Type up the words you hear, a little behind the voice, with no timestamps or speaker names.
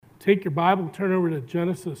take your Bible and turn over to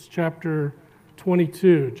Genesis chapter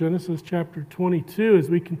 22. Genesis chapter 22 as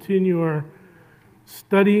we continue our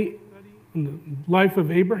study in the life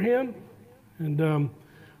of Abraham. And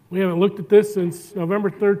we haven't looked at this since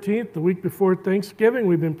November 13th, the week before Thanksgiving.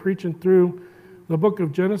 We've been preaching through the book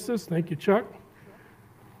of Genesis. Thank you, Chuck.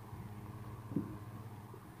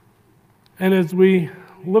 And as we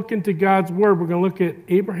look into God's Word, we're going to look at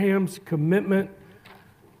Abraham's commitment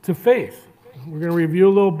to faith. We're going to review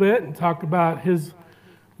a little bit and talk about his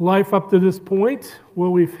life up to this point, what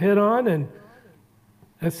we've hit on, and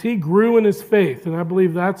as he grew in his faith. And I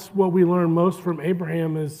believe that's what we learn most from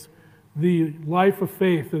Abraham is the life of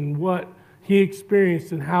faith and what he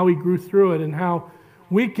experienced and how he grew through it and how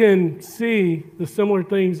we can see the similar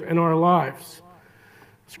things in our lives.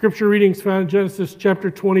 Scripture readings found in Genesis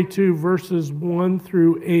chapter 22, verses 1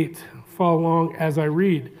 through 8. Follow along as I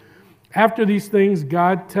read. After these things,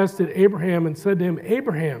 God tested Abraham and said to him,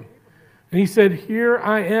 Abraham. And he said, Here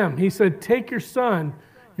I am. He said, Take your son,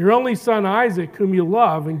 your only son Isaac, whom you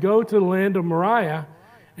love, and go to the land of Moriah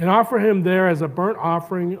and offer him there as a burnt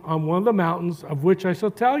offering on one of the mountains of which I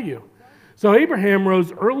shall tell you. So Abraham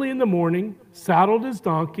rose early in the morning, saddled his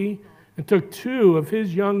donkey, and took 2 of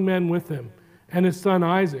his young men with him, and his son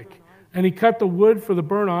Isaac. And he cut the wood for the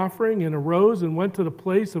burnt offering and arose and went to the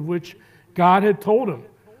place of which God had told him.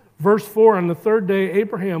 Verse 4, on the third day,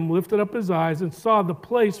 Abraham lifted up his eyes and saw the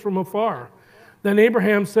place from afar. Then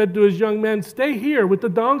Abraham said to his young men, Stay here with the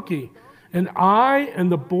donkey, and I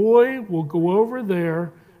and the boy will go over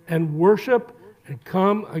there and worship and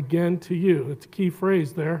come again to you. That's a key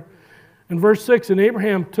phrase there. In verse 6, and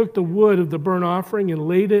Abraham took the wood of the burnt offering and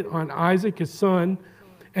laid it on Isaac his son,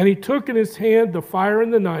 and he took in his hand the fire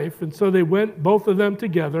and the knife, and so they went both of them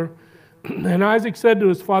together. And Isaac said to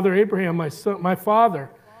his father Abraham, My son, my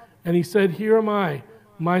father. And he said, Here am I,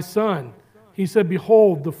 my son. He said,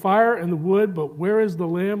 Behold, the fire and the wood, but where is the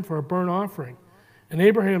lamb for a burnt offering? And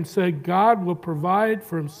Abraham said, God will provide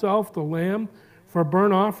for himself the lamb for a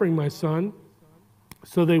burnt offering, my son.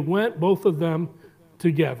 So they went, both of them,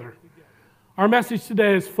 together. Our message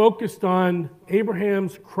today is focused on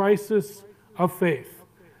Abraham's crisis of faith.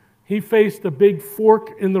 He faced a big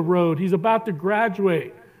fork in the road. He's about to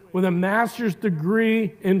graduate with a master's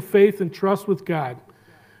degree in faith and trust with God.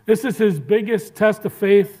 This is his biggest test of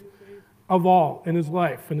faith of all in his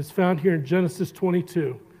life, and it's found here in Genesis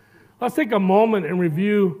 22. Let's take a moment and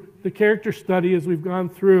review the character study as we've gone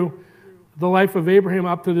through the life of Abraham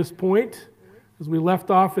up to this point. As we left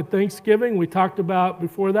off at Thanksgiving, we talked about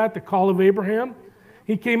before that the call of Abraham.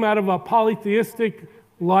 He came out of a polytheistic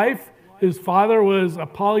life. His father was a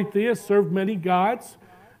polytheist, served many gods,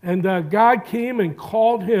 and God came and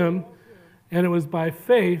called him, and it was by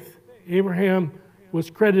faith Abraham was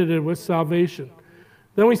credited with salvation.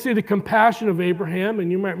 Then we see the compassion of Abraham, and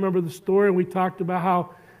you might remember the story, and we talked about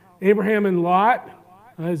how Abraham and Lot,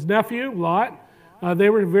 his nephew, Lot, they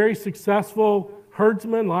were very successful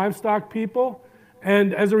herdsmen, livestock people,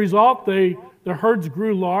 and as a result, their herds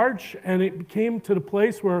grew large, and it came to the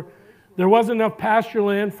place where there wasn't enough pasture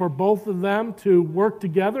land for both of them to work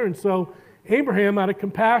together, and so Abraham, out of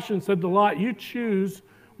compassion, said to Lot, You choose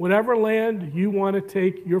whatever land you want to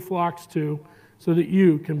take your flocks to, so that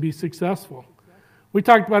you can be successful. We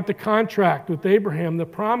talked about the contract with Abraham, the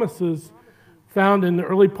promises found in the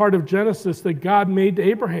early part of Genesis that God made to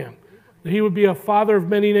Abraham, that he would be a father of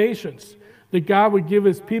many nations, that God would give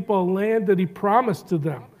his people a land that he promised to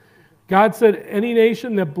them. God said any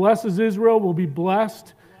nation that blesses Israel will be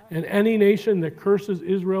blessed, and any nation that curses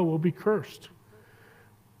Israel will be cursed.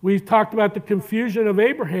 We talked about the confusion of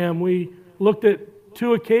Abraham. We looked at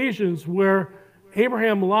 2 occasions where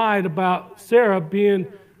Abraham lied about Sarah being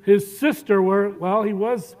his sister, where, well,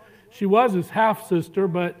 she was his half-sister,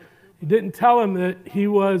 but he didn't tell him that she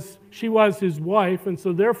was his wife, and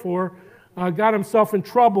so therefore got himself in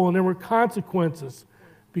trouble, and there were consequences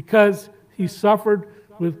because he suffered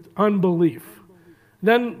with unbelief.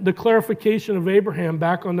 Then the clarification of Abraham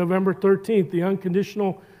back on November 13th, the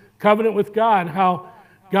unconditional covenant with God, how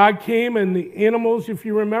God came and the animals, if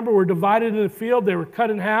you remember, were divided in the field, they were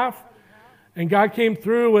cut in half. And God came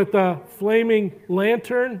through with a flaming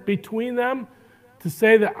lantern between them to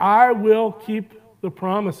say that I will keep the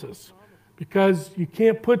promises. Because you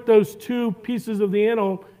can't put those 2 pieces of the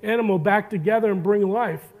animal back together and bring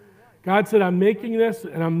life. God said, I'm making this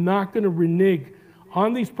and I'm not going to renege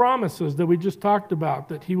on these promises that we just talked about,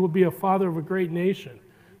 that he will be a father of a great nation.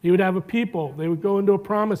 He would have a people. They would go into a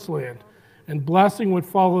promised land. And blessing would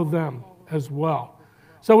follow them as well.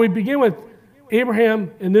 So we begin with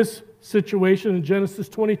Abraham in this situation in Genesis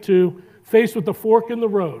 22, faced with a fork in the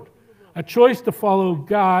road, a choice to follow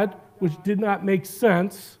God, which did not make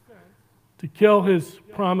sense, to kill his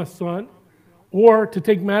promised son, or to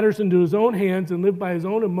take matters into his own hands and live by his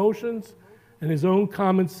own emotions and his own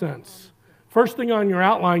common sense. First thing on your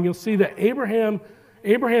outline, you'll see that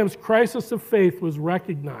Abraham's crisis of faith was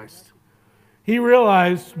recognized. He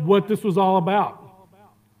realized what this was all about.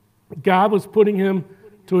 God was putting him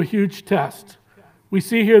to a huge test. We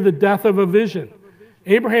see here the death of a vision.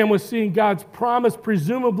 Abraham was seeing God's promise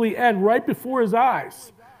presumably end right before his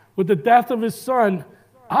eyes with the death of his son,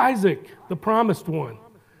 Isaac, the promised one.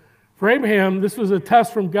 For Abraham, this was a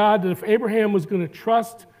test from God that if Abraham was going to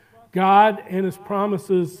trust God and his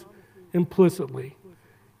promises implicitly.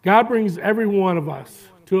 God brings every one of us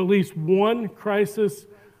to at least one crisis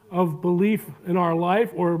of belief in our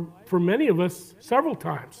life, or for many of us, several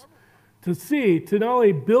times, to not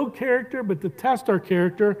only build character, but to test our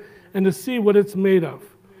character and to see what it's made of.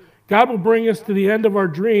 God will bring us to the end of our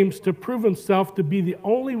dreams to prove himself to be the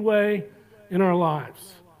only way in our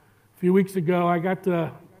lives. A few weeks ago, I got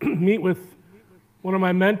to meet with one of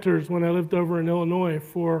my mentors when I lived over in Illinois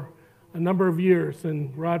for a number of years,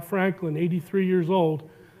 and Rod Franklin, 83 years old.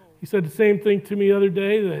 He said the same thing to me the other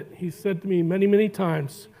day that he said to me many, many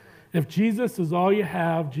times. If Jesus is all you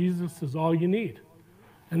have, Jesus is all you need.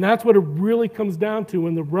 And that's what it really comes down to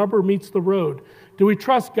when the rubber meets the road. Do we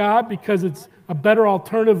trust God because it's a better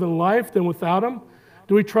alternative in life than without him?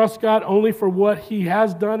 Do we trust God only for what he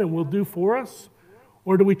has done and will do for us?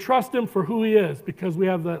 Or do we trust him for who he is because we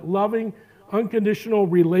have that loving, unconditional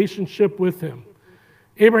relationship with him?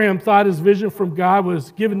 Abraham thought his vision from God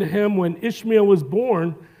was given to him when Ishmael was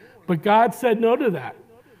born, but God said no to that.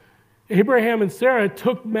 Abraham and Sarah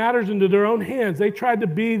took matters into their own hands. They tried to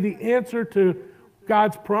be the answer to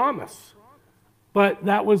God's promise, but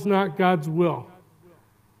that was not God's will.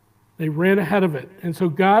 They ran ahead of it. And so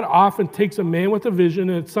God often takes a man with a vision,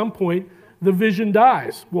 and at some point, the vision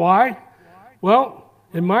dies. Why? Well,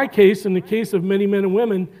 in my case, in the case of many men and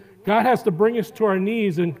women, God has to bring us to our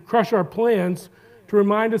knees and crush our plans to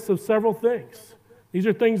remind us of several things. These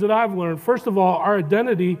are things that I've learned. First of all, our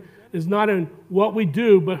identity is not in what we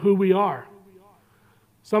do, but who we are.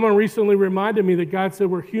 Someone recently reminded me that God said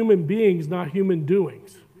we're human beings, not human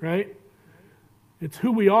doings, right? It's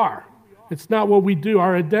who we are. It's not what we do.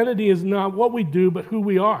 Our identity is not what we do, but who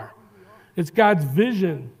we are. It's God's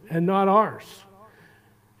vision and not ours.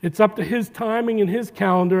 It's up to his timing and his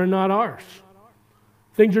calendar and not ours.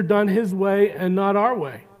 Things are done his way and not our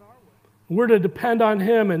way. We're to depend on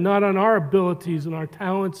him and not on our abilities and our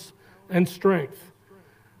talents and strength.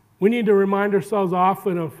 We need to remind ourselves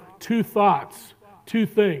often of two thoughts, two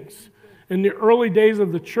things. In the early days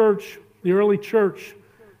of the church, the early church,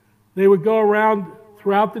 they would go around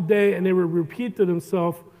throughout the day and they would repeat to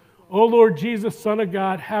themselves, "O Lord Jesus, Son of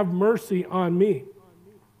God, have mercy on me."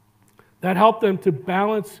 That helped them to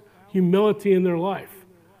balance humility in their life.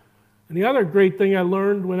 And the other great thing I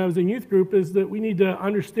learned when I was in youth group is that we need to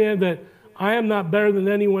understand that I am not better than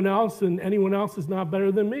anyone else and anyone else is not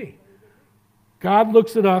better than me. God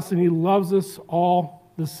looks at us and he loves us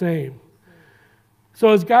all the same.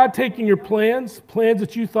 So is God taking your plans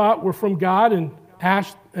that you thought were from God and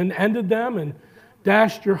ended them and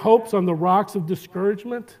dashed your hopes on the rocks of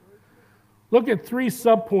discouragement? Look at three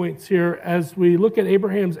subpoints here as we look at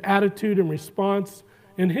Abraham's attitude and response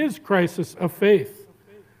in his crisis of faith.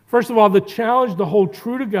 First of all, the challenge to hold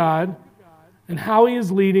true to God and how he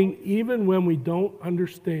is leading even when we don't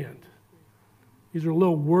understand. These are a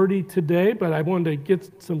little wordy today, but I wanted to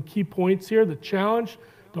get some key points here. The challenge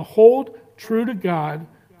to hold true to God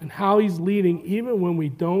and how he's leading even when we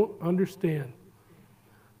don't understand.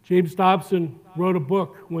 James Dobson wrote a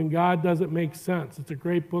book, When God Doesn't Make Sense. It's a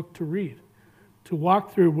great book to read, to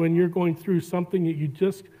walk through when you're going through something that you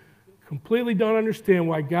just completely don't understand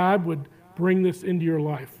why God would bring this into your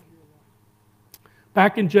life.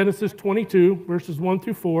 Back in Genesis 22, verses 1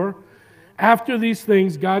 through 4, after these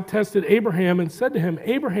things, God tested Abraham and said to him,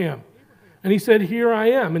 "Abraham." And he said, "Here I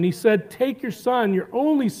am." And he said, "Take your son, your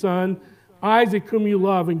only son, Isaac, whom you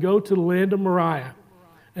love, and go to the land of Moriah,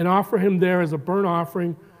 and offer him there as a burnt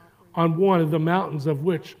offering on one of the mountains of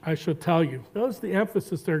which I shall tell you." Notice the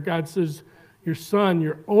emphasis there. God says, your son,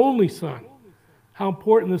 your only son. How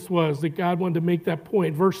important this was that God wanted to make that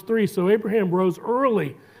point. Verse 3, so Abraham rose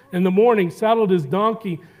early in the morning, saddled his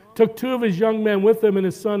donkey, took two of his young men with him and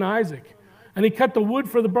his son Isaac. And he cut the wood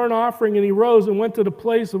for the burnt offering, and he rose and went to the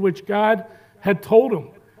place of which God had told him.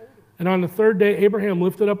 And on the third day, Abraham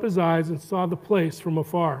lifted up his eyes and saw the place from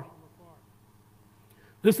afar.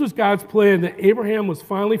 This was God's plan that Abraham was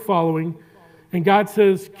finally following. And God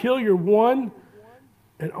says, kill your one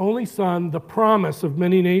and only son, the promise of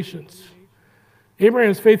many nations.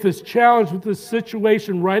 Abraham's faith is challenged with this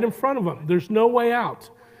situation right in front of him. There's no way out.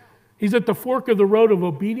 He's at the fork of the road of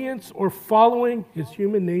obedience or following his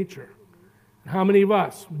human nature. How many of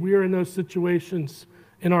us, we are in those situations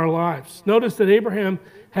in our lives? Notice that Abraham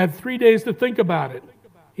had 3 days to think about it.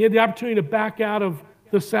 He had the opportunity to back out of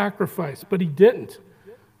the sacrifice, but he didn't.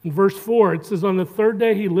 In verse 4, it says, on the third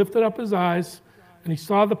day he lifted up his eyes and he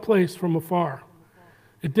saw the place from afar.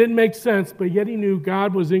 It didn't make sense, but yet he knew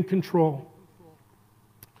God was in control.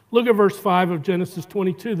 Look at verse 5 of Genesis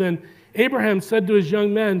 22. Then Abraham said to his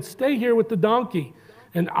young men, stay here with the donkey,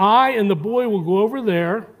 and I and the boy will go over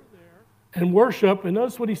there and worship. And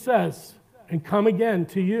notice what he says, and come again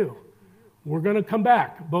to you. We're going to come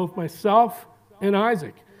back, both myself and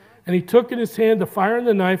Isaac. And he took in his hand the fire and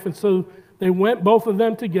the knife, and so they went, both of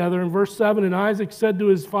them together. In verse 7, and Isaac said to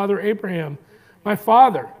his father Abraham, my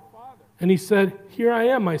father. And he said, here I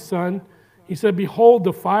am, my son. He said, behold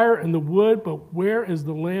the fire and the wood, but where is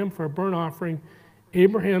the lamb for a burnt offering?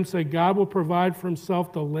 Abraham said, God will provide for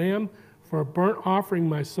himself the lamb for a burnt offering,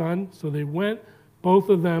 my son. So they went, both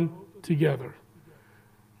of them together.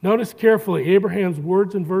 Notice carefully Abraham's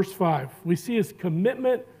words in verse 5. We see his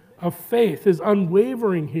commitment of faith, his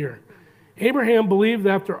unwavering here. Abraham believed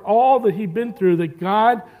after all that he'd been through that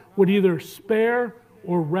God would either spare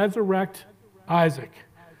or resurrect Isaac.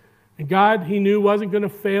 And God, he knew, wasn't going to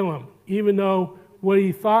fail him, even though what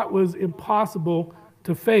he thought was impossible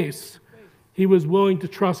to face, he was willing to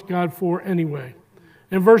trust God for anyway.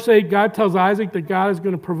 In verse 8, God tells Isaac that God is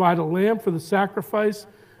going to provide a lamb for the sacrifice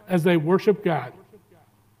as they worship God.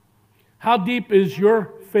 How deep is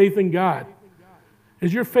your faith in God?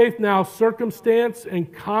 Is your faith now circumstance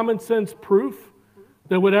and common sense proof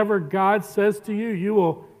that whatever God says to you, you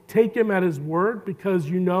will take him at his word because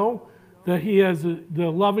you know that he has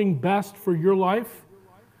the loving best for your life?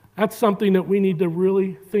 That's something that we need to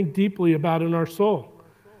really think deeply about in our soul.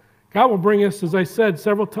 God will bring us, as I said,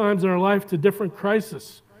 several times in our life to different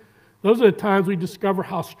crises. Those are the times we discover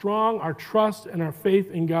how strong our trust and our faith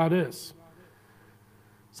in God is.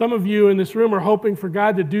 Some of you in this room are hoping for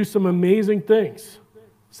God to do some amazing things.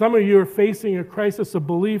 Some of you are facing a crisis of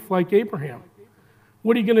belief like Abraham.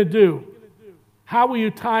 What are you going to do? How will you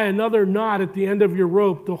tie another knot at the end of your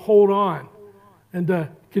rope to hold on and to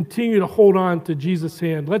continue to hold on to Jesus'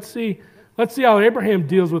 hand? Let's see how Abraham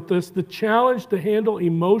deals with this. The challenge to handle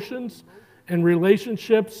emotions and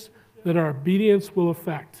relationships that our obedience will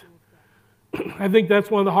affect. I think that's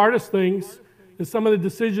one of the hardest things, is some of the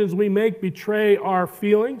decisions we make betray our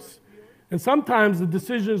feelings. And sometimes the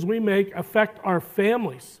decisions we make affect our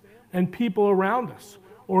families and people around us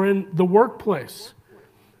or in the workplace.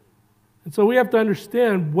 And so we have to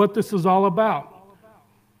understand what this is all about.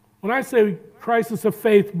 When I say crisis of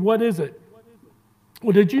faith, what is it?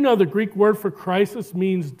 Well, did you know the Greek word for crisis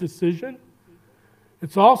means decision?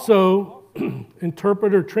 It's also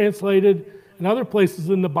interpreted or translated in other places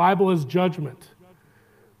in the Bible as judgment.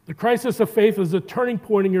 The crisis of faith is a turning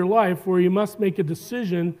point in your life where you must make a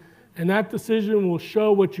decision, and that decision will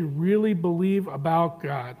show what you really believe about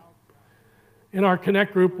God. In our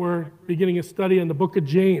Connect group, we're beginning a study on the book of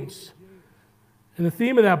James. And the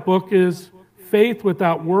theme of that book is faith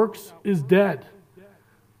without works is dead.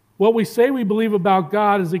 What we say we believe about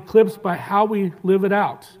God is eclipsed by how we live it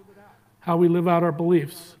out, how we live out our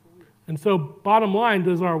beliefs. And so, bottom line,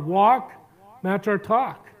 does our walk match our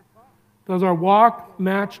talk? Does our walk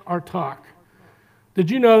match our talk?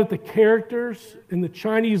 Did you know that the characters in the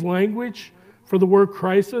Chinese language for the word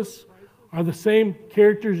crisis are the same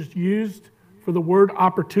characters used for the word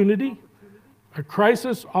opportunity? A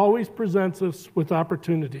crisis always presents us with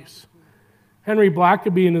opportunities. Henry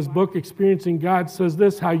Blackaby, in his book, Experiencing God, says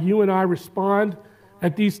this, how you and I respond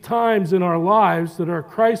at these times in our lives that are a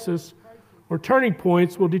crisis or turning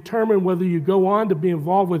points will determine whether you go on to be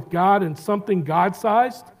involved with God in something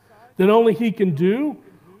God-sized that only He can do,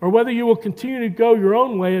 or whether you will continue to go your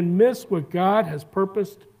own way and miss what God has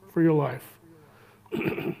purposed for your life.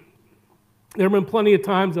 There have been plenty of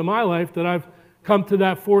times in my life that I've come to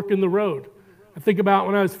that fork in the road. I think about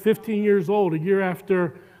when I was 15 years old, a year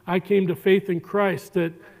after I came to faith in Christ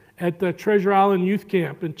at the Treasure Island Youth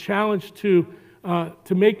Camp, and challenged to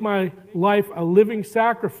make my life a living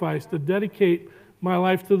sacrifice, to dedicate my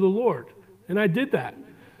life to the Lord. And I did that.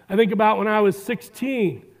 I think about when I was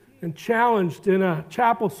 16 and challenged in a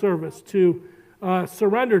chapel service to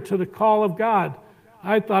surrender to the call of God.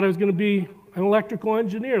 I thought I was going to be an electrical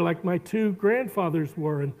engineer like my two grandfathers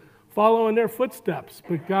were and follow in their footsteps.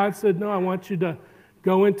 But God said, no, I want you to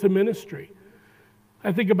go into ministry.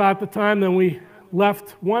 I think about the time that we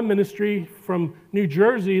left one ministry from New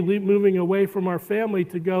Jersey, moving away from our family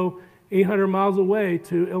to go 800 miles away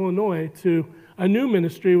to Illinois to a new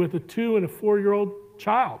ministry with a 2- and 4-year-old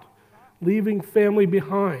child, leaving family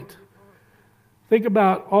behind. Think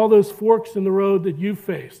about all those forks in the road that you've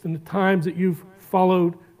faced and the times that you've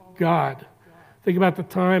followed God. Think about the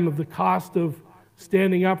time of the cost of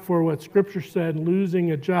standing up for what Scripture said,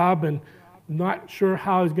 losing a job and not sure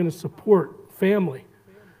how he's going to support family.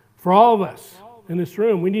 For all of us in this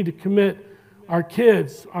room, we need to commit our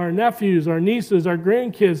kids, our nephews, our nieces, our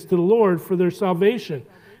grandkids to the Lord for their salvation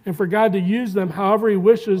and for God to use them however He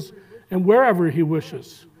wishes and wherever He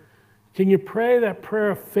wishes. Can you pray that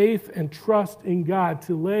prayer of faith and trust in God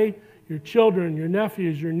to lay your children, your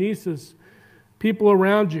nephews, your nieces, people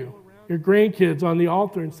around you, your grandkids on the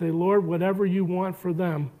altar and say, Lord, whatever you want for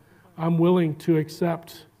them, I'm willing to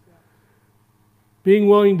accept. Being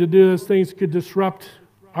willing to do those things could disrupt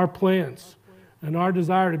our plans and our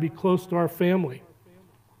desire to be close to our family.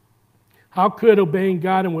 How could obeying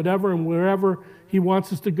God in whatever and wherever He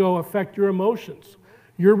wants us to go affect your emotions,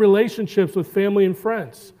 your relationships with family and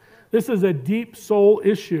friends? This is a deep soul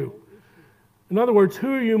issue. In other words,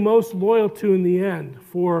 who are you most loyal to in the end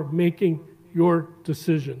for making your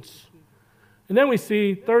decisions? And then we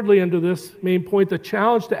see, thirdly, under this main point, the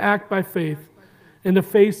challenge to act by faith in the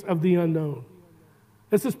face of the unknown.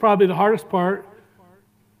 This is probably the hardest part,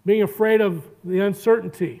 being afraid of the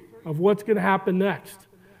uncertainty of what's going to happen next.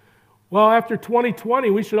 Well, after 2020,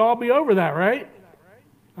 we should all be over that, right?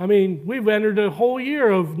 I mean, we've entered a whole year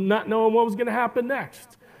of not knowing what was going to happen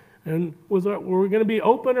next. And were we going to be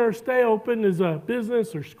open or stay open as a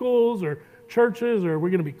business or schools or churches, or are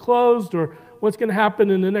we going to be closed, or what's going to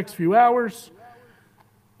happen in the next few hours?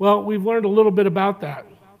 Well, we've learned a little bit about that.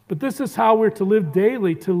 But this is how we're to live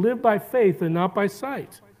daily, to live by faith and not by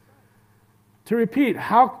sight. To repeat,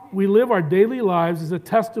 how we live our daily lives is a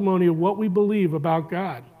testimony of what we believe about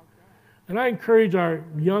God. And I encourage our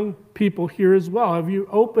young people here as well. Have you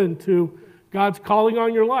open to God's calling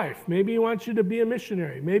on your life? Maybe He wants you to be a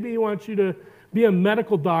missionary. Maybe He wants you to be a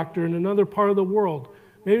medical doctor in another part of the world.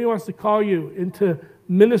 Maybe He wants to call you into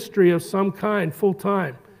ministry of some kind full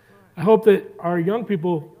time. I hope that our young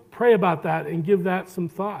people pray about that and give that some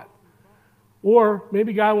thought. Or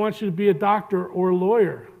maybe God wants you to be a doctor or a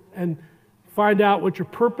lawyer and find out what your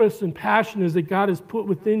purpose and passion is that God has put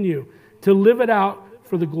within you to live it out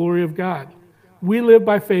for the glory of God. We live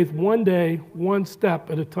by faith one day, one step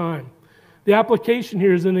at a time. The application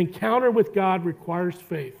here is an encounter with God requires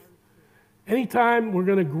faith. Anytime we're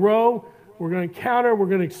going to grow, we're going to encounter, we're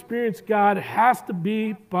going to experience God, it has to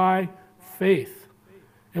be by faith.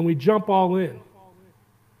 And we jump all in.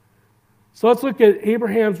 So let's look at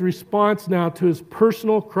Abraham's response now to his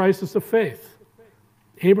personal crisis of faith.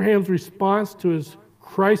 Abraham's response to his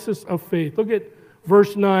crisis of faith. Look at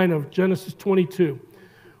verse 9 of Genesis 22.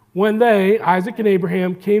 When they, Isaac and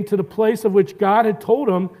Abraham, came to the place of which God had told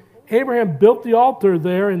him, Abraham built the altar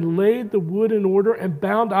there and laid the wood in order and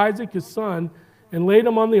bound Isaac his son and laid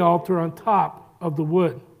him on the altar on top of the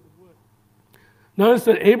wood. Notice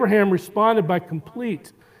that Abraham responded by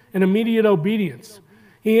complete and immediate obedience.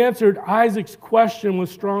 He answered Isaac's question with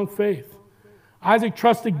strong faith. Isaac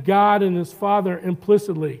trusted God and his father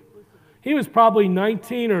implicitly. He was probably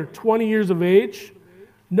 19 or 20 years of age.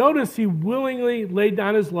 Notice he willingly laid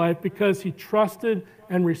down his life because he trusted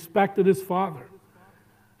and respected his father.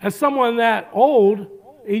 As someone that old,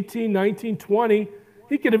 18, 19, 20,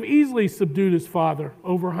 he could have easily subdued his father,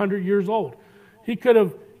 over 100 years old. He could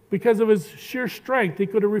have, because of his sheer strength, he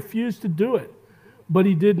could have refused to do it, but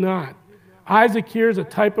he did not. Isaac here is a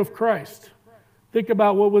type of Christ. Think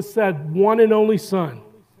about what was said, one and only son.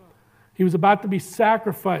 He was about to be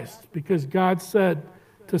sacrificed because God said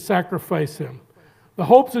to sacrifice him. The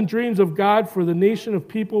hopes and dreams of God for the nation of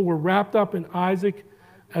people were wrapped up in Isaac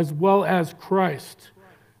as well as Christ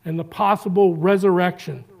and the possible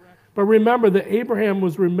resurrection. But remember that Abraham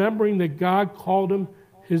was remembering that God called him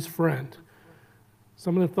his friend.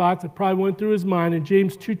 Some of the thoughts that probably went through his mind in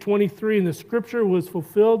James 2:23, and the scripture was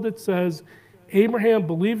fulfilled that says, Abraham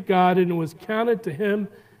believed God and it was counted to him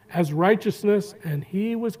as righteousness, and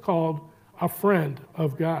he was called a friend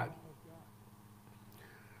of God.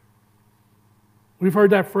 We've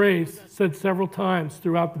heard that phrase said several times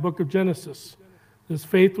throughout the book of Genesis. His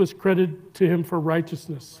faith was credited to him for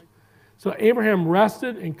righteousness. So Abraham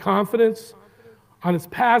rested in confidence on his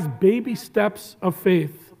past baby steps of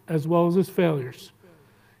faith as well as his failures.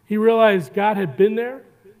 He realized God had been there,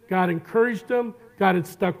 God encouraged him, God had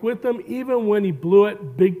stuck with him, even when he blew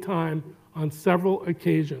it big time on several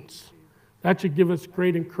occasions. That should give us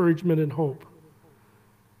great encouragement and hope.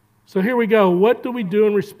 So here we go. What do we do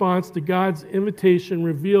in response to God's invitation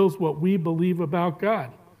reveals what we believe about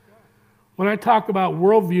God? When I talk about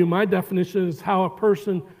worldview, my definition is how a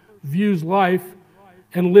person views life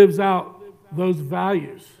and lives out those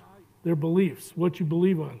values, their beliefs, what you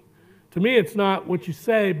believe on. To me, it's not what you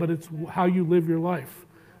say, but it's how you live your life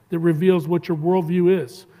that reveals what your worldview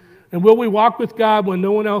is. And will we walk with God when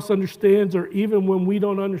no one else understands or even when we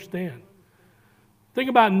don't understand? Think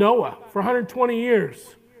about Noah. For 120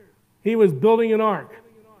 years, he was building an ark. Can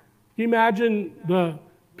you imagine the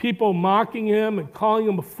people mocking him and calling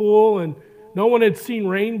him a fool, and no one had seen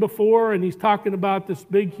rain before, and he's talking about this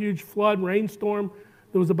big, huge flood, rainstorm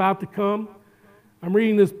that was about to come? I'm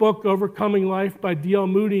reading this book, Overcoming Life, by D.L.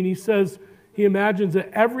 Moody, and he says he imagines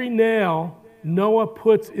that every nail Noah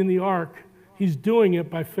puts in the ark, he's doing it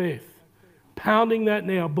by faith, pounding that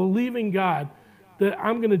nail, believing God that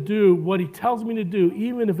I'm going to do what he tells me to do,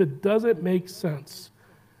 even if it doesn't make sense.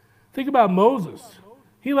 Think about Moses.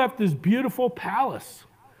 He left this beautiful palace.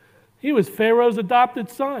 He was Pharaoh's adopted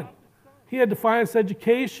son. He had the finest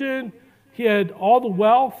education, he had all the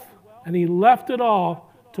wealth, and he left it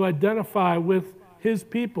all to identify with his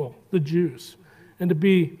people, the Jews, and to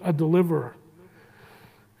be a deliverer.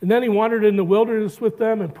 And then he wandered in the wilderness with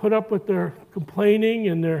them and put up with their complaining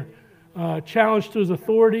and their challenge to his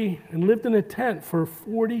authority and lived in a tent for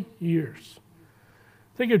 40 years.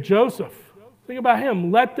 Think of Joseph. Think about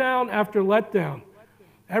him, letdown after letdown.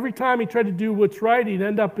 Every time he tried to do what's right, he'd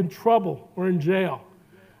end up in trouble or in jail.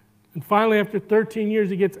 And finally, after 13 years,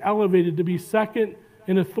 he gets elevated to be second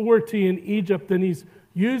in authority in Egypt, and he's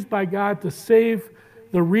used by God to save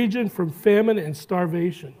the region from famine and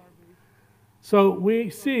starvation. So we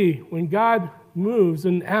see when God moves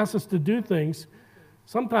and asks us to do things,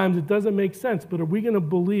 sometimes it doesn't make sense, but are we going to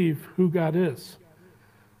believe who God is?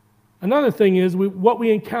 Another thing is what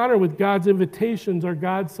we encounter with God's invitations are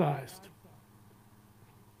God-sized.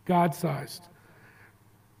 God-sized.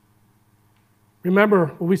 Remember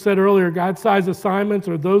what we said earlier, God-sized assignments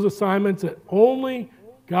are those assignments that only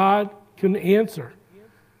God can answer.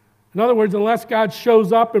 In other words, unless God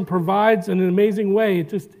shows up and provides in an amazing way, it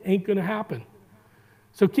just ain't going to happen.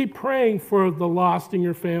 So keep praying for the lost in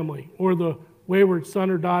your family, or the wayward son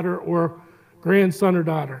or daughter or grandson or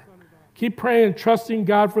daughter. Keep praying, trusting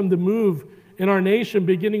God from the move in our nation,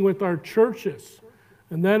 beginning with our churches,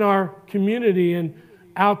 and then our community and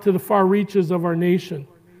out to the far reaches of our nation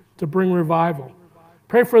to bring revival.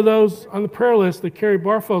 Pray for those on the prayer list that Carrie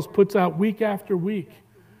Barfels puts out week after week.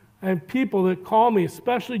 I have people that call me,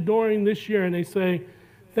 especially during this year, and they say,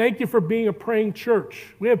 thank you for being a praying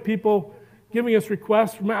church. We have people giving us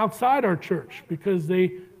requests from outside our church because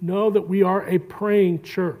they know that we are a praying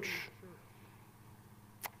church.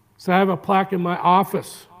 So I have a plaque in my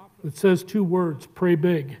office that says 2 words, pray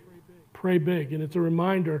big. Pray big. And it's a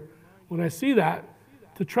reminder when I see that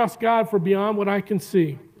to trust God for beyond what I can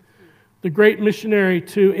see. The great missionary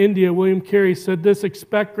to India, William Carey, said this: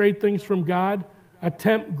 expect great things from God,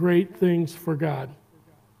 attempt great things for God.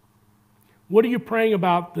 What are you praying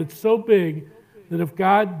about that's so big that if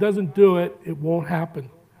God doesn't do it, it won't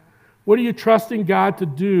happen? What are you trusting God to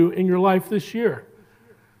do in your life this year?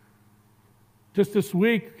 Just this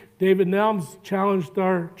week, David Nelms challenged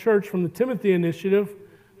our church from the Timothy Initiative.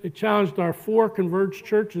 They challenged our 4 converged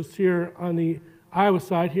churches here on the Iowa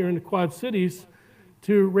side, here in the Quad Cities,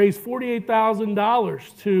 to raise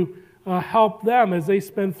 $48,000 to help them as they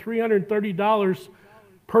spend $330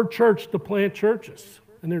 per church to plant churches.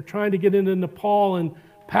 And they're trying to get into Nepal and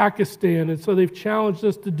Pakistan, and so they've challenged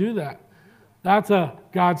us to do that. That's a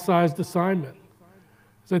God-sized assignment.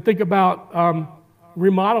 So I think about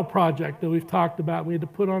remodel project that we've talked about, we had to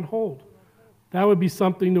put on hold. That would be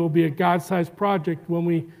something that will be a God-sized project when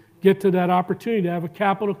we get to that opportunity to have a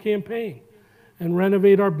capital campaign and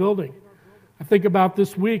renovate our building. I think about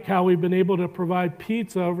this week how we've been able to provide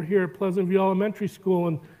pizza over here at Pleasant View Elementary School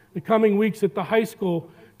and the coming weeks at the high school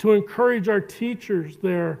to encourage our teachers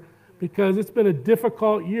there, because it's been a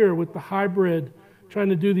difficult year with the hybrid, trying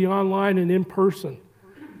to do the online and in person.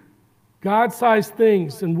 God-sized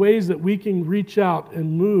things and ways that we can reach out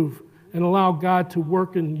and move and allow God to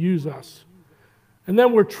work and use us. And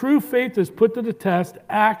then where true faith is put to the test,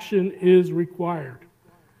 action is required.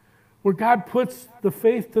 Where God puts the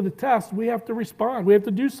faith to the test, we have to respond. We have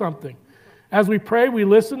to do something. As we pray, we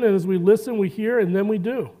listen, and as we listen, we hear, and then we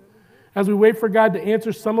do. As we wait for God to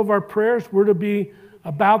answer some of our prayers, we're to be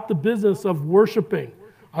about the business of worshiping,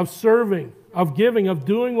 of serving, of giving, of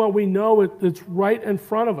doing what we know that's right in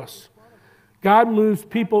front of us. God moves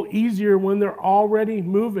people easier when they're already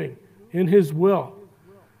moving in His will.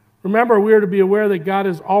 Remember, we are to be aware that God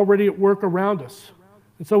is already at work around us.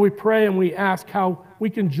 And so we pray and we ask how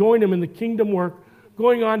we can join Him in the kingdom work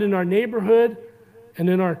going on in our neighborhood and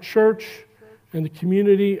in our church and the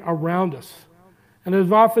community around us. And as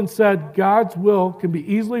I've often said, God's will can be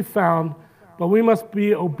easily found, but we must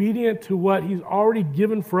be obedient to what He's already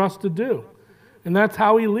given for us to do. And that's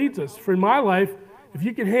how he leads us. For in my life, if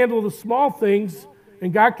you can handle the small things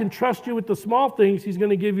and God can trust you with the small things, he's going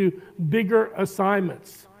to give you bigger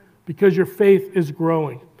assignments because your faith is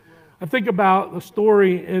growing. I think about the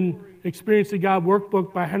story in Experiencing God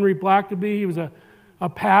workbook by Henry Blackaby. He was a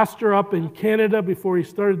pastor up in Canada before he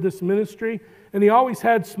started this ministry, and he always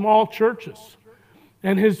had small churches.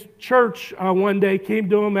 And his church one day came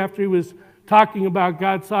to him after he was talking about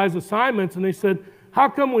God-sized assignments, and they said, how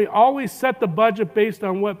come we always set the budget based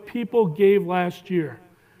on what people gave last year?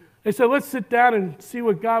 They said, let's sit down and see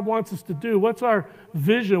what God wants us to do. What's our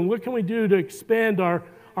vision? What can we do to expand our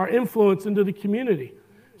influence into the community?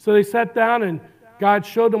 So they sat down and God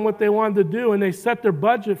showed them what they wanted to do, and they set their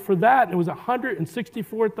budget for that, and it was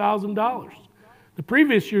 $164,000. The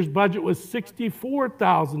previous year's budget was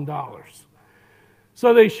 $64,000.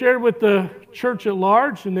 So they shared with the church at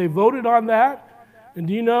large, and they voted on that. And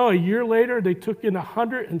do you know, a year later, they took in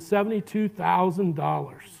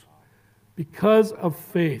 $172,000 because of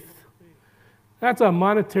faith. That's a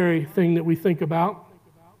monetary thing that we think about.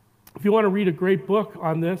 If you want to read a great book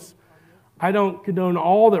on this, I don't condone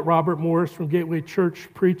all that Robert Morris from Gateway Church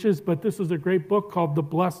preaches, but this is a great book called The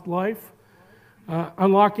Blessed Life,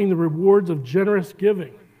 Unlocking the Rewards of Generous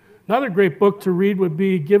Giving. Another great book to read would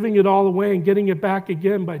be Giving It All Away and Getting It Back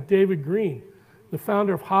Again by David Green, the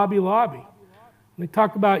founder of Hobby Lobby. And they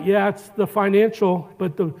talk about, it's the financial,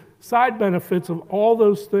 but the side benefits of all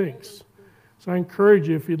those things. So I encourage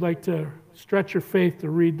you, if you'd like to stretch your faith, to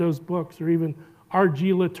read those books, or even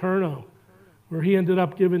R.G. Letourneau, where he ended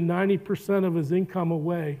up giving 90% of his income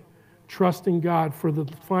away, trusting God for the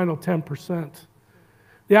final 10%.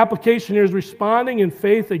 The application here is responding in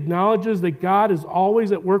faith acknowledges that God is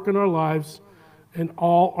always at work in our lives and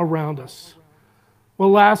all around us.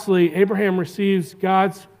 Well, lastly, Abraham receives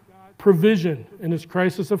God's provision in his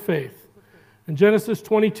crisis of faith. In Genesis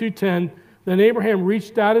 22:10, then Abraham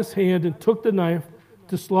reached out his hand and took the knife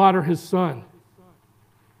to slaughter his son.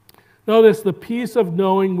 Notice the peace of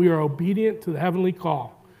knowing we are obedient to the heavenly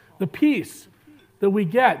call. The peace that we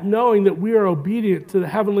get knowing that we are obedient to the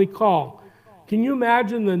heavenly call. Can you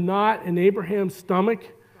imagine the knot in Abraham's stomach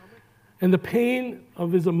and the pain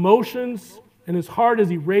of his emotions and his heart as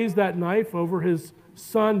he raised that knife over his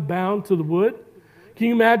son bound to the wood? Can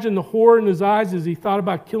you imagine the horror in his eyes as he thought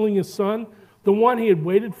about killing his son, the one he had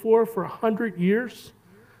waited for 100 years,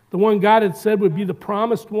 the one God had said would be the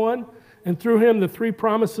promised one, and through him the three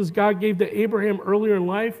promises God gave to Abraham earlier in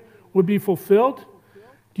life would be fulfilled?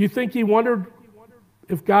 Do you think he wondered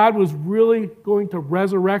if God was really going to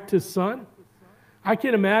resurrect his son? I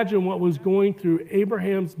can imagine what was going through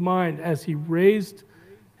Abraham's mind as he raised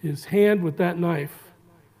his hand with that knife.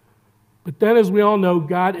 But then, as we all know,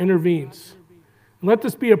 God intervenes. And let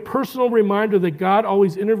this be a personal reminder that God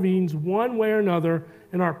always intervenes one way or another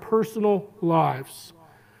in our personal lives.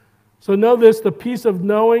 So know this, the peace of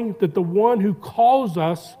knowing that the one who calls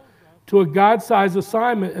us to a God-sized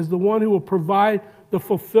assignment is the one who will provide the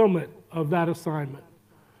fulfillment of that assignment.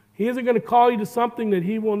 He isn't going to call you to something that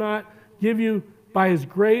he will not give you by his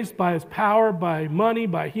grace, by his power, by money,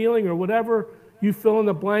 by healing, or whatever you fill in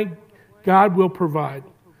the blank, God will provide.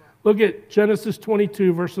 Look at Genesis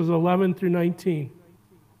 22, verses 11 through 19.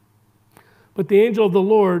 But the angel of the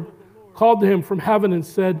Lord called to him from heaven and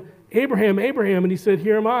said, Abraham, Abraham, and he said,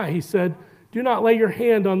 here am I. He said, do not lay your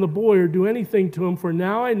hand on the boy or do anything to him, for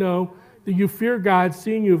now I know that you fear God,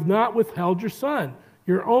 seeing you have not withheld your son,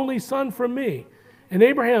 your only son, from me. And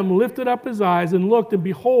Abraham lifted up his eyes and looked, and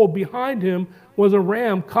behold, behind him was a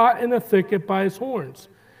ram caught in a thicket by his horns.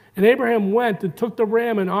 And Abraham went and took the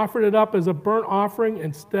ram and offered it up as a burnt offering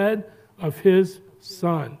instead of his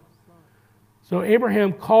son. So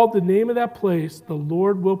Abraham called the name of that place, the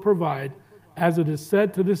Lord will provide, as it is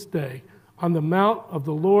said to this day, on the mount of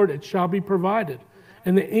the Lord it shall be provided.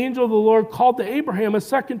 And the angel of the Lord called to Abraham a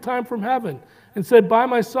second time from heaven and said, by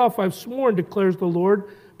myself I've sworn, declares the Lord,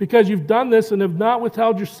 because you've done this and have not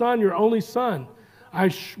withheld your son, your only son.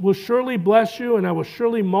 I will surely bless you, and I will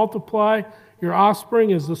surely multiply your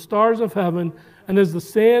offspring as the stars of heaven and as the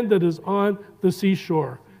sand that is on the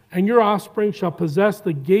seashore. And your offspring shall possess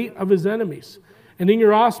the gate of his enemies. And in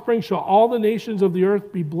your offspring shall all the nations of the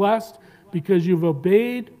earth be blessed, because you've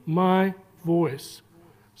obeyed my voice.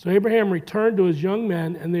 So Abraham returned to his young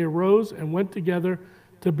men, and they arose and went together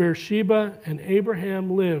to Beersheba, and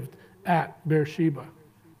Abraham lived at Beersheba.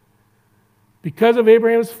 Because of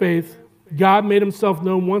Abraham's faith, God made himself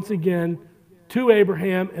known once again to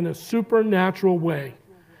Abraham in a supernatural way.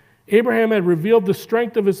 Abraham had revealed the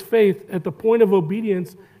strength of his faith at the point of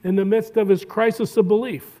obedience in the midst of his crisis of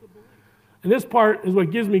belief. And this part is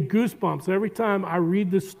what gives me goosebumps every time I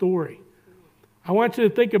read this story. I want you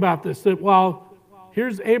to think about this, that while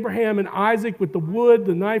here's Abraham and Isaac with the wood,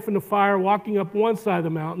 the knife, and the fire walking up one side of the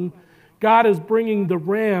mountain. God is bringing the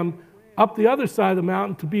ram up the other side of the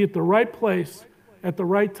mountain to be at the right place at the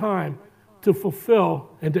right time to fulfill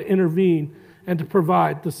and to intervene and to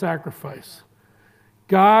provide the sacrifice.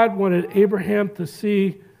 God wanted Abraham to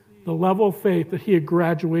see the level of faith that he had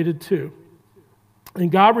graduated to.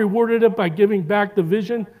 And God rewarded it by giving back the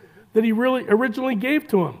vision that he really originally gave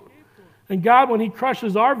to him. And God, when he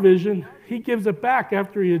crushes our vision, he gives it back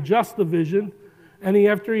after he adjusts the vision and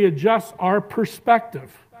after he adjusts our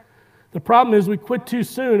perspective. The problem is we quit too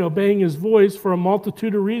soon obeying his voice for a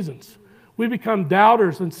multitude of reasons. We become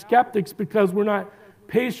doubters and skeptics because we're not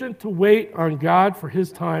patient to wait on God for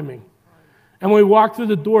his timing. And when we walk through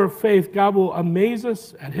the door of faith, God will amaze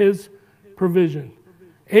us at his provision.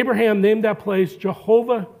 Abraham named that place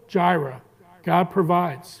Jehovah Jireh. God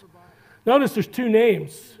provides. Notice there's two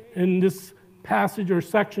names in this passage or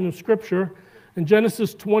section of Scripture. In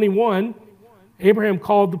Genesis 21, Abraham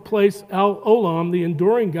called the place El Olam, the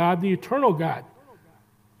enduring God, the eternal God.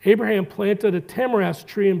 Abraham planted a tamarisk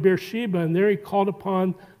tree in Beersheba, and there he called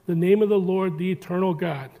upon the name of the Lord, the eternal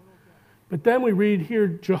God. But then we read here,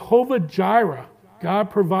 Jehovah Jireh, God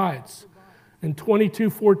provides. In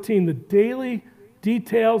 22:14, the daily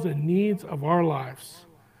details and needs of our lives.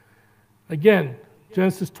 Again,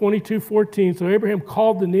 Genesis 22:14, so Abraham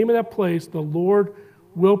called the name of that place, the Lord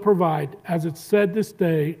will provide. As it said this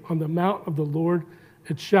day, on the mount of the Lord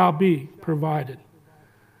it shall be provided.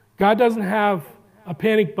 God doesn't have a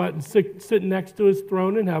panic button sitting next to his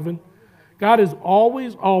throne in heaven. God is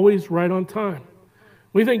always, always right on time.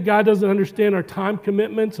 We think God doesn't understand our time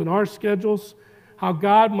commitments and our schedules, how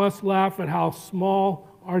God must laugh at how small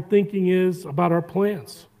our thinking is about our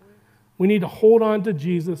plans. We need to hold on to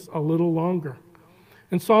Jesus a little longer.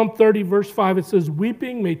 In Psalm 30, verse 5, it says,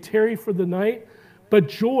 weeping may tarry for the night, but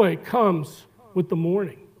joy comes with the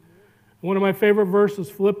morning. One of my favorite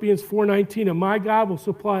verses, Philippians 4:19, and my God will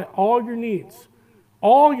supply all your needs,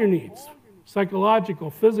 psychological,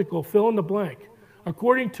 physical, fill in the blank,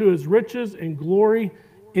 according to his riches and glory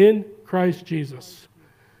in Christ Jesus.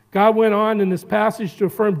 God went on in this passage to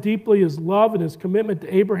affirm deeply his love and his commitment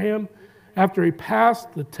to Abraham after he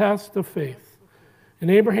passed the test of faith.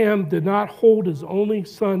 And Abraham did not hold his only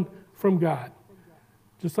son from God,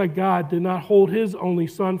 just like God did not hold his only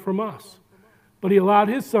son from us. But he allowed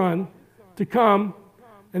his son to come,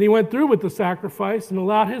 and he went through with the sacrifice and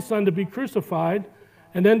allowed his son to be crucified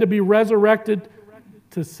and then to be resurrected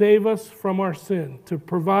to save us from our sin, to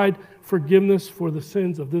provide forgiveness for the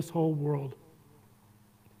sins of this whole world.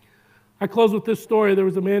 I close with this story. There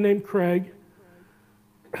was a man named Craig,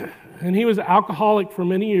 and he was an alcoholic for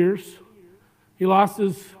many years. He lost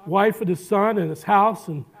his wife and his son and his house,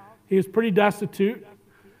 and he was pretty destitute.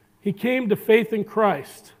 He came to faith in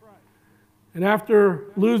Christ. And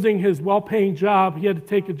after losing his well-paying job, he had to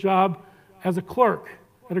take a job as a clerk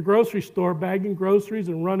at a grocery store, bagging groceries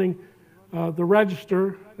and running the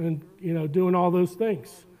register and doing all those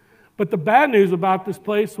things. But the bad news about this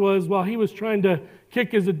place was while he was trying to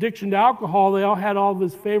kick his addiction to alcohol, they all had all of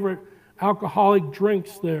his favorite alcoholic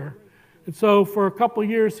drinks there. And so for a couple of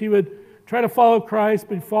years, he would try to follow Christ,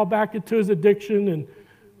 but he'd fall back into his addiction, and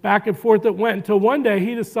back and forth it went until one day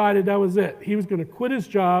he decided that was it. He was going to quit his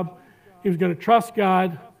job, he was going to trust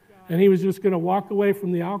God, and he was just going to walk away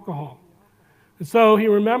from the alcohol. And so he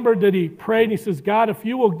remembered that he prayed, and he says, God, if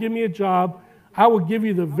you will give me a job, I will give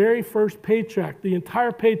you the very first paycheck, the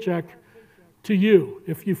entire paycheck to you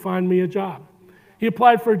if you find me a job. He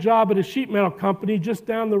applied for a job at a sheet metal company just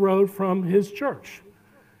down the road from his church.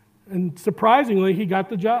 And surprisingly, he got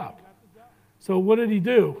the job. So what did he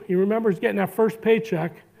do? He remembers getting that first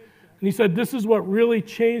paycheck, and he said this is what really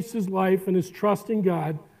changed his life and his trust in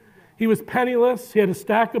God. He was penniless. He had a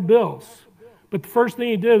stack of bills. But the first thing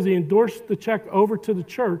he did is he endorsed the check over to the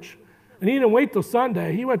church. And he didn't wait till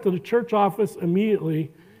Sunday. He went to the church office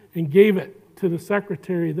immediately and gave it to the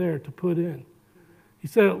secretary there to put in. He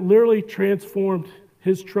said it literally transformed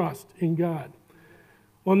his trust in God.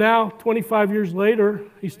 Well, now, 25 years later,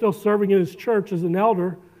 he's still serving in his church as an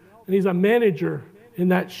elder, and he's a manager in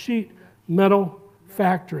that sheet metal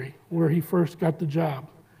factory where he first got the job.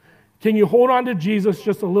 Can you hold on to Jesus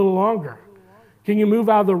just a little longer? Can you move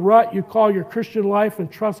out of the rut you call your Christian life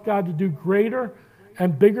and trust God to do greater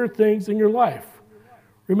and bigger things in your life?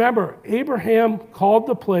 Remember, Abraham called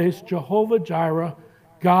the place Jehovah Jireh,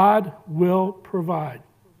 God will provide.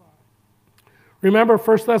 Remember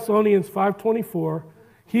 1 Thessalonians 5:24,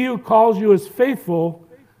 he who calls you is faithful,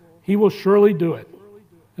 he will surely do it.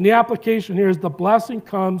 And the application here is the blessing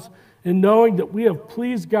comes in knowing that we have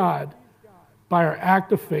pleased God by our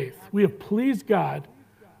act of faith. We have pleased God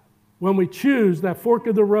when we choose that fork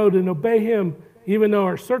of the road and obey Him, even though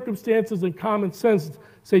our circumstances and common sense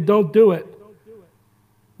say don't do it,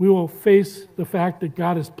 we will face the fact that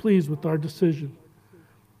God is pleased with our decision.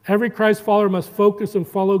 Every Christ follower must focus and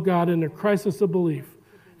follow God in their crisis of belief.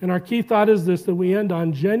 And our key thought is this, that we end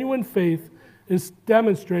on: genuine faith is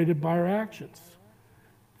demonstrated by our actions.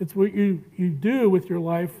 It's what you do with your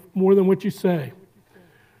life more than what you say.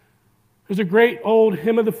 There's a great old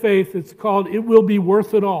hymn of the faith. It's called "It Will Be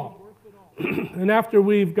Worth It All." And after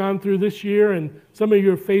we've gone through this year and some of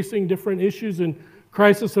you are facing different issues and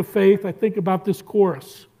crisis of faith, I think about this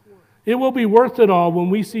chorus. It will be worth it all when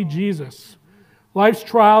we see Jesus. Life's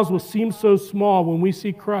trials will seem so small when we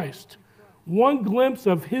see Christ. One glimpse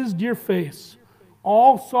of His dear face,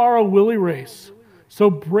 all sorrow will erase. So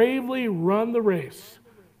bravely run the race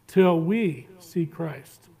till we see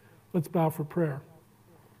Christ. Let's bow for prayer.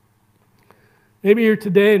 Maybe you're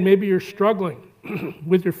today and maybe you're struggling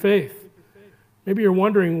with your faith. Maybe you're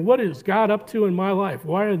wondering, what is God up to in my life?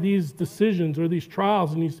 Why are these decisions or these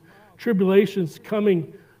trials and these tribulations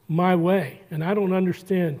coming my way? And I don't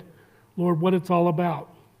understand, Lord, what it's all about.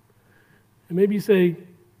 And maybe you say,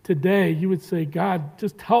 today, you would say, God,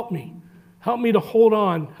 just help me. Help me to hold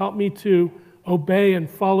on. Help me to obey and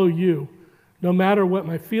follow you. No matter what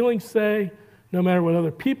my feelings say, no matter what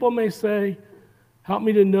other people may say, help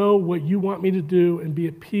me to know what you want me to do and be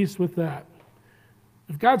at peace with that.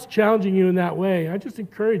 If God's challenging you in that way, I just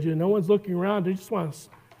encourage you. No one's looking around. I just want to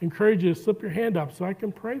encourage you to slip your hand up so I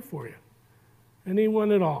can pray for you.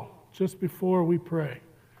 Anyone at all, just before we pray.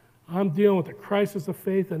 I'm dealing with a crisis of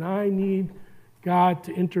faith, and I need God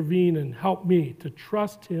to intervene and help me to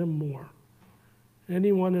trust Him more.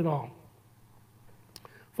 Anyone at all.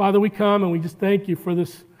 Father, we come and we just thank you for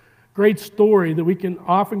this great story that we can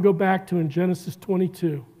often go back to in Genesis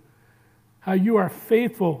 22. How you are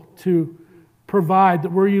faithful to provide,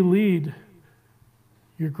 that where you lead,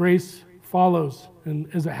 your grace follows and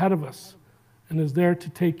is ahead of us and is there to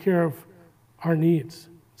take care of our needs.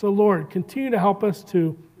 So Lord, continue to help us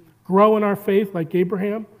to grow in our faith like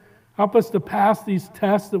Abraham. Help us to pass these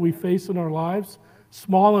tests that we face in our lives,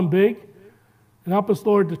 small and big. And help us,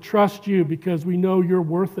 Lord, to trust you because we know you're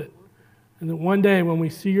worth it. And that one day when we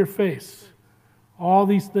see your face, all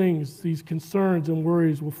these things, these concerns and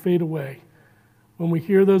worries will fade away. When we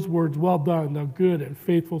hear those words, well done, thou good and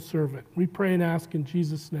faithful servant. We pray and ask in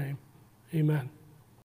Jesus' name. Amen.